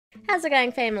How's it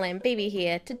going, family? I'm Bibi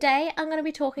here. Today I'm going to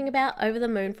be talking about Over the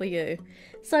Moon for You.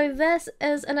 So this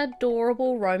is an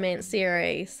adorable romance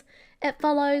series. It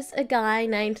follows a guy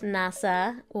named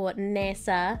NASA,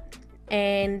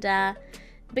 and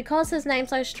because his name's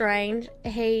so strange,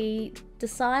 he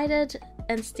decided,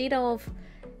 instead of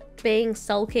being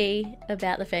sulky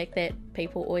about the fact that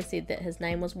people always said that his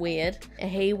name was weird,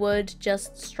 he would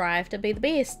just strive to be the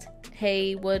best.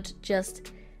 He would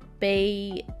just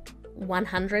be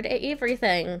 100 at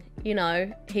everything. You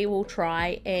know, he will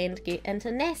try and get into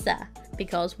NASA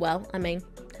because, well, I mean,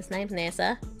 his name's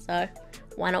NASA, so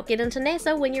why not get into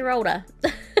NASA when you're older?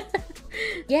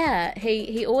 Yeah,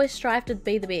 he always strived to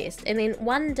be the best, and then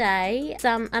one day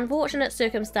some unfortunate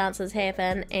circumstances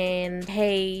happen and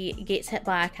he gets hit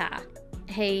by a car.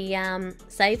 He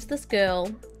saves this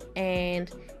girl and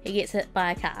he gets hit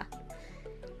by a car,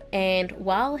 and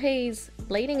while he's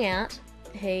bleeding out,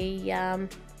 he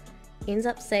ends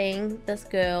up seeing this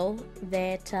girl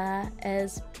that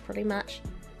is pretty much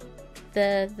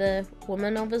the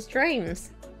woman of his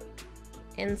dreams.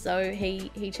 And so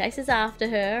he chases after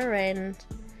her, and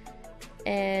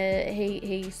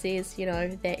he says, you know,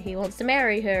 that he wants to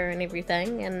marry her and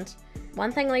everything, and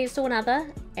one thing leads to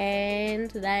another, and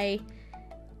they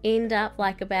end up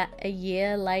like about a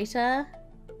year later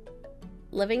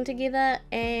living together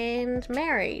and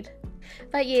married.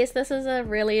 But yes, this is a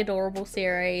really adorable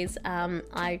series.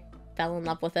 I fell in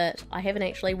love with it. I haven't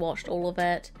actually watched all of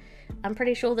it. I'm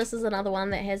pretty sure this is another one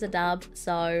that has a dub,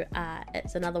 so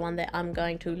it's another one that I'm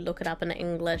going to look it up in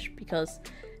English because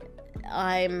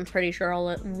I'm pretty sure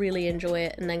I'll really enjoy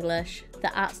it in English.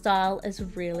 The art style is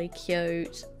really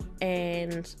cute,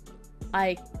 and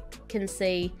I can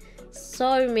see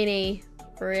so many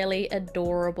really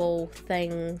adorable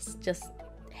things just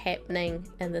happening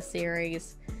in the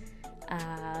series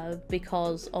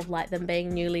because of like them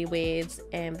being newlyweds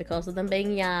and because of them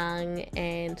being young,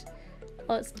 and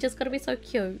oh, it's just gotta be so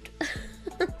cute.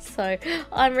 So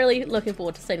I'm really looking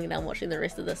forward to sitting down and watching the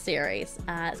rest of the series.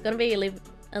 It's gonna be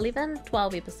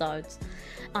 12 episodes.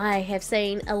 I have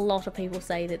seen a lot of people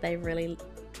say that they really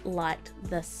liked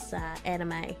this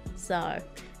anime, so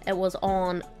it was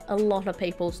on a lot of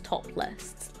people's top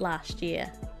lists last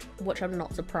year, which I'm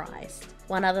not surprised.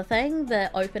 One other thing, the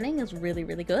opening is really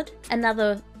good.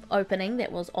 Another opening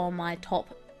that was on my top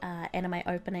anime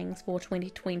openings for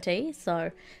 2020,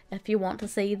 so if you want to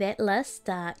see that list,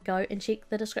 go and check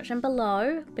the description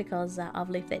below because I've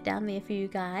left that down there for you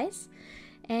guys.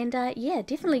 And yeah,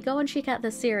 definitely go and check out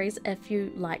this series if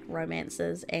you like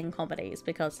romances and comedies,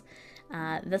 because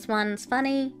this one's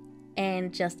funny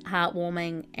and just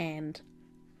heartwarming, and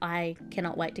I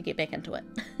cannot wait to get back into it.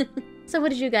 So what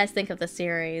did you guys think of the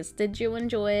series? Did you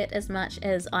enjoy it as much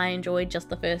as I enjoyed just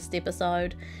the first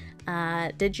episode?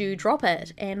 Did you drop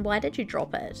it, and why did you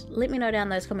drop it? Let me know down in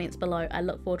those comments below. I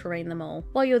look forward to reading them all.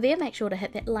 While you're there, make sure to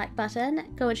hit that like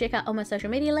button, go and check out all my social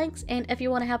media links, and if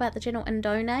you want to help out the channel and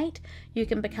donate, you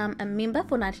can become a member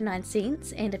for 99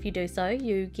 cents, and if you do so,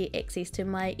 you get access to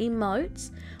my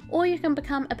emotes, or you can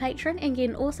become a patron and get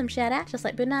an awesome shout out just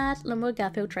like Bernard, Linwood,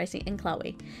 Garfield, Tracy and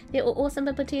Chloe. They're all awesome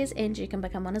Bibi tiers, and you can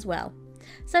become one as well.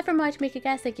 So from my Tamika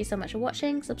guys, thank you so much for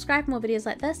watching. Subscribe for more videos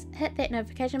like this, hit that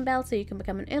notification bell so you can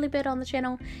become an early bird on the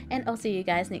channel, and I'll see you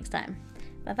guys next time.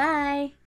 Bye bye!